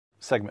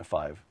segment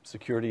 5,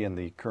 security in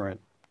the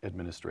current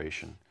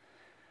administration.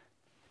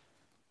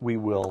 We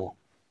will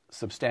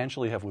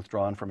substantially have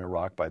withdrawn from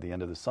Iraq by the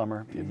end of the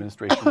summer. The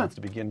administration wants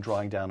to begin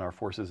drawing down our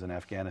forces in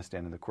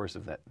Afghanistan in the course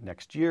of that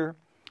next year.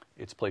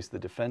 It's placed the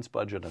defense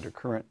budget under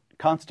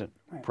constant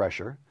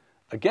pressure.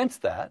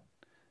 Against that,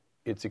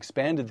 it's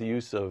expanded the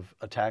use of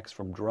attacks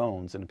from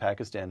drones in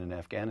Pakistan and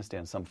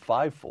Afghanistan some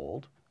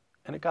 5-fold,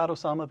 and it got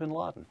Osama bin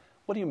Laden.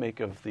 What do you make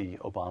of the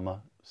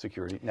Obama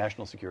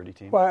national security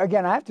team? Well,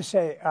 again, I have to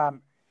say,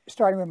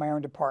 starting with my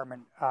own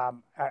department,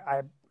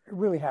 I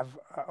really have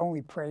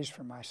only praise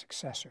for my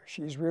successor.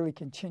 She's really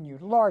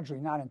continued largely,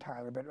 not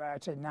entirely, but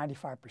I'd say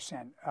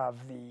 95%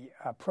 of the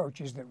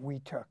approaches that we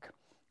took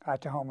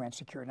to Homeland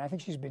Security. And I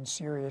think she's been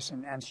serious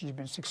and she's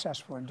been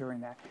successful in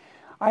doing that.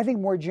 I think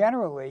more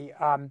generally,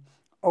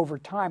 over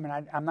time,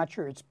 and I'm not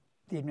sure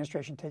the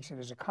administration takes it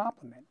as a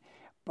compliment,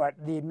 but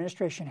the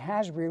administration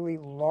has really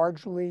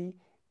largely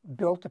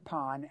built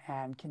upon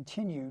and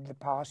continued the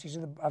policies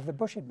of the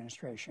Bush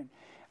administration,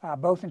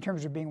 both in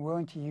terms of being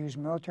willing to use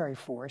military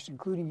force,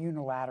 including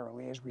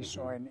unilaterally, as we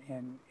saw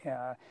in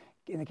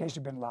the case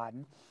of bin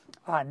Laden,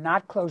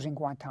 not closing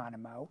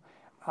Guantanamo,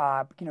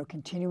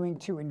 continuing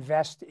to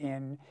invest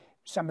in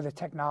some of the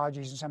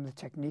technologies and some of the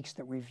techniques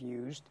that we've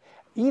used,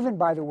 even,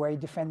 by the way,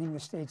 defending the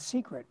state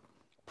secret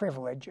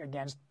privilege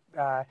against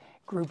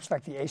groups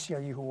like the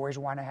ACLU who always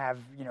want to have,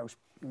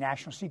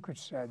 national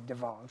secrets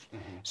divulged.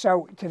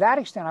 So to that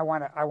extent, I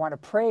want to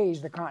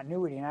praise the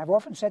continuity. And I've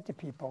often said to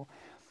people,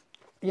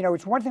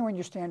 it's one thing when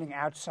you're standing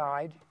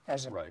outside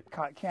as a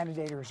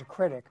candidate or as a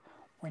critic.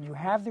 When you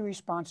have the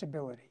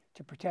responsibility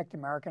to protect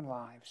American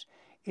lives,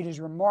 it is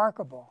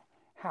remarkable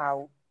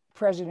how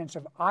presidents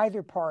of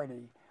either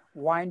party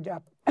wind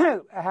up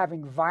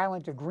having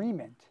violent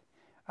agreement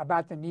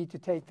about the need to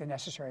take the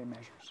necessary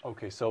measures.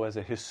 Okay, so as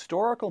a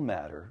historical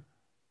matter,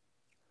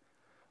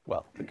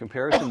 well, the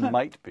comparison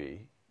might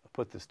be, I'll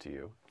put this to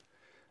you,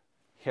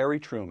 Harry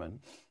Truman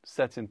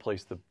sets in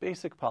place the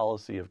basic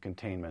policy of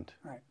containment.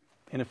 Right.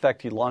 In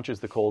effect, he launches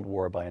the Cold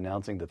War by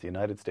announcing that the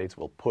United States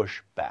will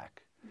push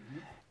back.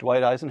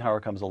 Dwight Eisenhower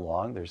comes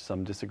along. There's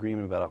some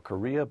disagreement about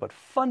Korea, but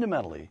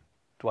fundamentally,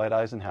 Dwight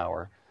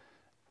Eisenhower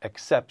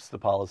accepts the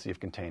policy of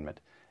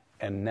containment.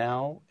 And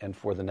now, and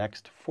for the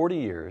next 40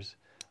 years,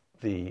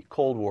 the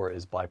Cold War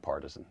is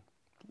bipartisan,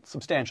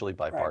 substantially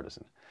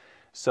bipartisan. Right.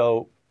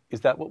 So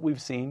is that what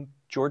we've seen?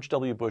 George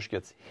W. Bush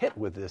gets hit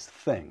with this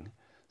thing,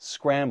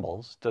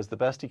 scrambles, does the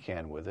best he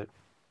can with it,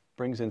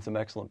 brings in some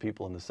excellent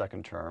people in the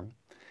second term,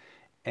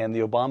 and the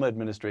Obama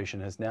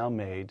administration has now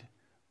made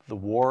the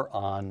war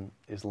on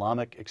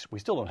Islamic, we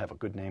still don't have a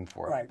good name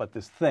for it, but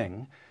this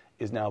thing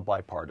is now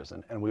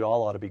bipartisan, and we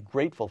all ought to be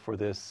grateful for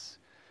this,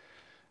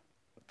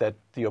 that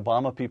the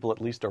Obama people at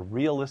least are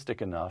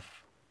realistic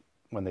enough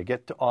when they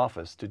get to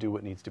office to do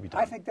what needs to be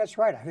done. I think that's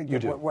right. I think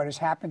that what has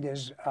happened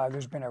is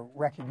there's been a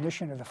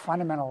recognition of the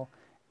fundamental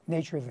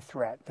nature of the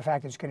threat, the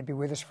fact that it's going to be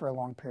with us for a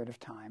long period of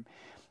time.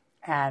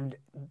 And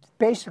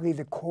basically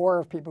the core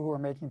of people who are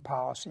making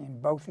policy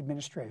in both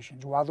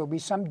administrations, while there'll be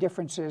some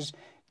differences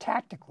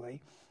tactically,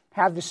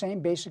 have the same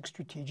basic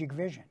strategic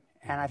vision.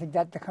 And I think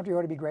that the country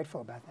ought to be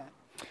grateful about that.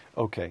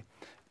 Okay.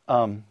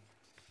 The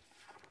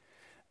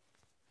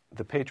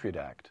Patriot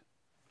Act,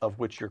 of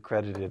which you're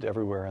credited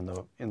everywhere in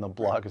the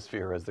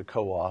blogosphere as the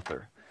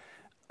co-author,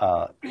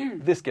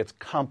 this gets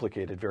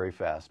complicated very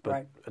fast.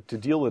 But to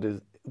deal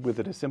with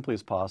it as simply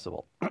as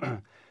possible,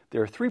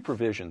 there are 3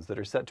 provisions that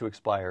are set to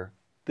expire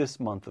this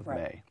month of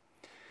May.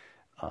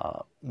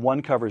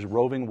 One covers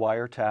roving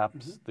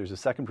wiretaps. There's a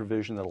second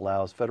provision that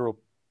allows federal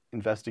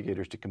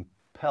investigators to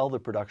compel the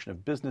production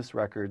of business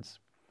records.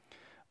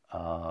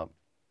 All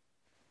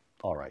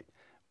right.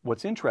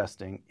 What's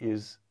interesting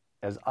is,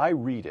 as I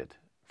read it,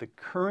 the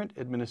current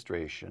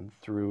administration,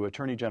 through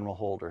Attorney General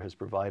Holder, has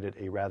provided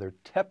a rather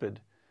tepid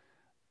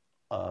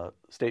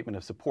statement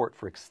of support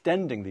for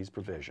extending these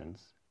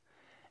provisions,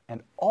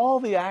 and all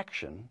the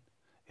action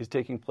is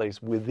taking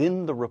place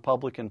within the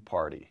Republican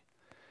Party.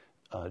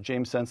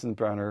 James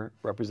Sensenbrenner,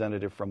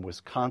 representative from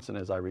Wisconsin,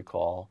 as I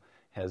recall,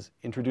 has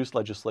introduced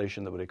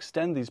legislation that would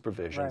extend these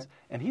provisions,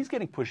 and he's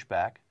getting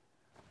pushback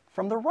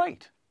from the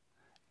right.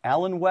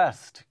 Alan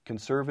West,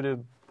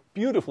 conservative,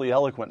 beautifully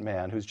eloquent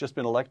man who's just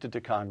been elected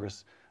to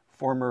Congress,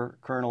 former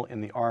colonel in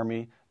the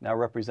Army, now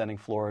representing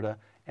Florida,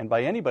 and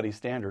by anybody's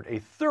standard, a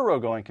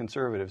thoroughgoing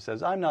conservative,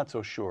 says, I'm not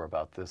so sure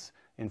about this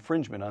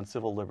infringement on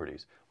civil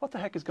liberties. What the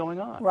heck is going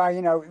on?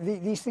 Well,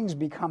 these things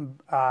become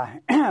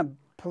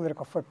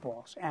political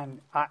footballs. And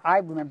I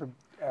remember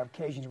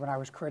occasions when I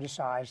was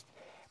criticized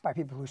by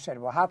people who said,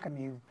 well, how come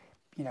you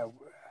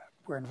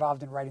were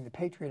involved in writing the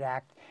Patriot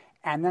Act?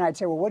 And then I'd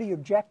say, well, what do you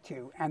object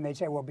to? And they'd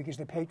say, well, because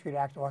the Patriot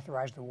Act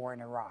authorized the war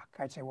in Iraq.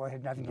 I'd say, well, it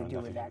had nothing to do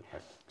with that.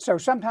 So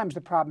sometimes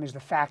the problem is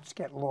the facts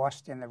get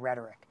lost in the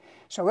rhetoric.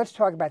 So let's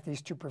talk about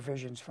these 2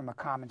 provisions from a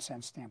common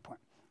sense standpoint.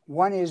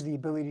 One is the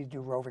ability to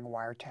do roving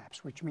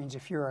wiretaps, which means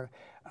if you're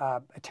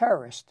a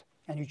terrorist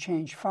and you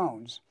change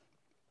phones,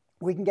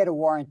 we can get a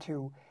warrant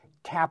to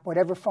tap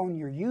whatever phone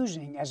you're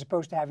using as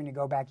opposed to having to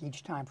go back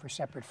each time for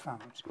separate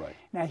phones. Right.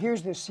 Now,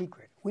 here's the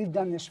secret. We've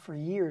done this for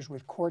years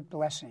with court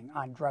blessing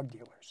on drug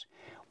dealers.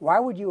 Why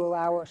would you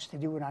allow us to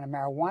do it on a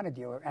marijuana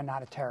dealer and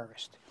not a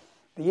terrorist?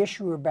 The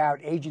issue about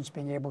agents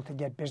being able to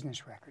get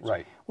business records.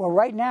 Right. Well,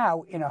 right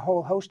now, in a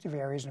whole host of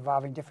areas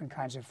involving different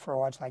kinds of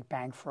frauds like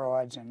bank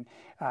frauds and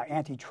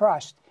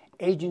antitrust,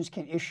 agents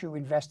can issue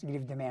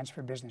investigative demands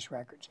for business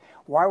records.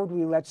 Why would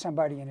we let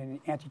somebody in an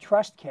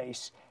antitrust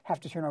case have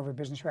to turn over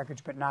business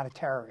records but not a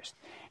terrorist?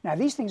 Now,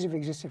 these things have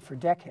existed for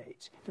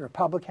decades. The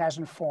republic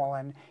hasn't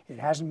fallen. It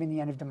hasn't been the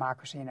end of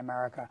democracy in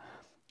America.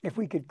 If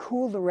we could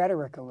cool the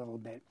rhetoric a little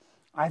bit,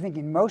 I think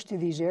in most of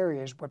these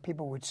areas what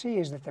people would see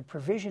is that the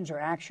provisions are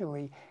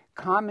actually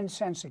common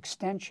sense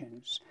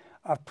extensions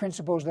of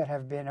principles that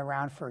have been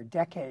around for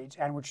decades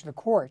and which the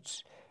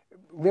courts,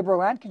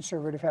 liberal and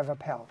conservative, have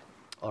upheld.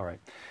 All right.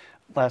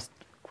 Last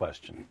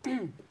question.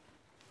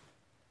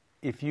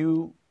 If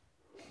you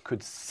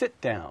could sit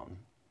down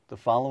the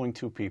following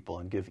two people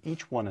and give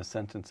each one a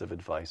sentence of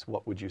advice,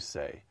 what would you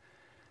say?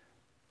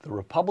 The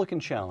Republican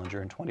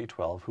challenger in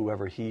 2012,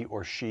 whoever he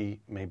or she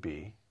may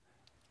be,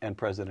 and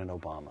President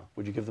Obama.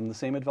 Would you give them the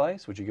same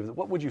advice? Would you give them,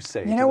 what would you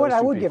say? You know what? I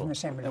would people? Give them the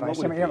same advice.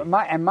 And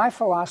I mean, my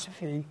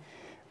philosophy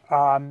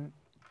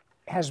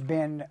has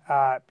been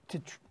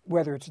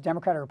whether it's a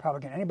Democrat or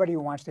Republican, anybody who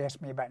wants to ask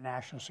me about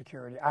national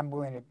security, I'm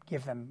willing to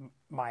give them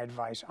my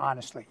advice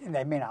honestly. And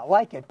they may not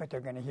like it, but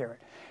they're going to hear it.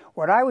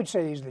 What I would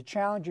say is the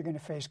challenge you're going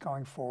to face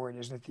going forward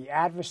is that the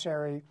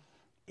adversary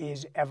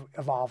is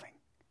evolving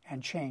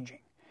and changing.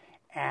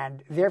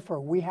 And therefore,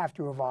 we have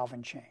to evolve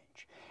and change.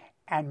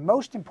 And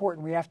most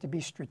important, we have to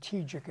be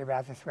strategic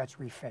about the threats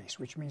we face,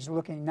 which means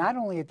looking not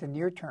only at the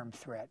near-term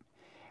threat,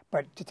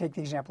 but to take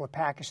the example of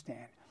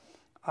Pakistan,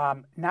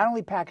 not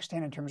only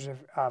Pakistan in terms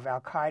of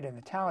al-Qaeda and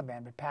the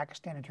Taliban, but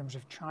Pakistan in terms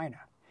of China,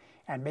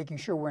 and making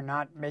sure we're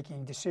not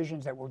making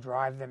decisions that will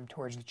drive them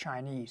towards the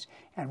Chinese,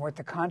 and what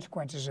the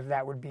consequences of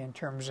that would be in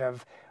terms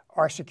of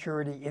our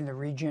security in the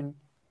region,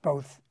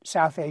 both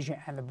South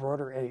Asia and the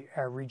broader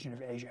region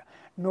of Asia.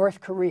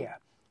 North Korea,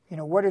 you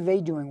know, what are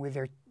they doing with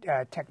their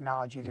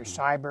technology, their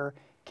cyber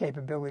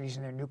capabilities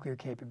and their nuclear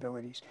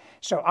capabilities?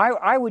 So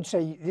I would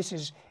say this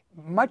is,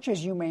 much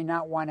as you may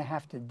not want to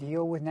have to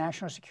deal with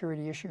national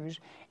security issues,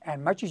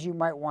 and much as you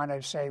might want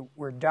to say,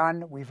 we're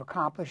done, we've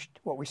accomplished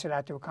what we set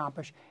out to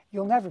accomplish,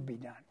 you'll never be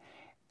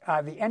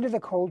done. The end of the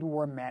Cold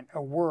War meant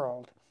a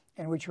world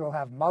in which we'll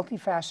have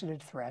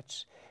multifaceted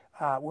threats,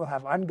 we'll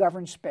have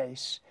ungoverned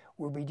space,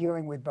 we'll be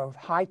dealing with both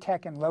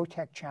high-tech and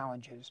low-tech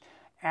challenges.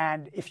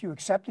 And if you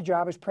accept the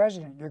job as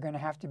president, you're going to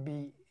have to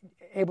be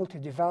able to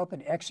develop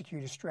and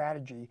execute a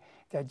strategy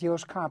that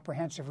deals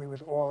comprehensively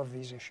with all of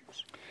these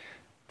issues.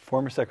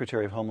 Former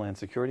Secretary of Homeland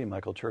Security,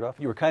 Michael Chertoff.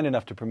 You were kind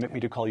enough to permit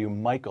me to call you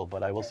Michael,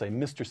 but I will say,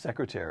 Mr.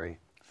 Secretary,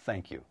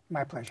 thank you.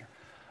 My pleasure.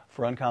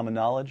 For Uncommon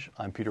Knowledge,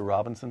 I'm Peter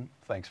Robinson.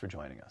 Thanks for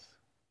joining us.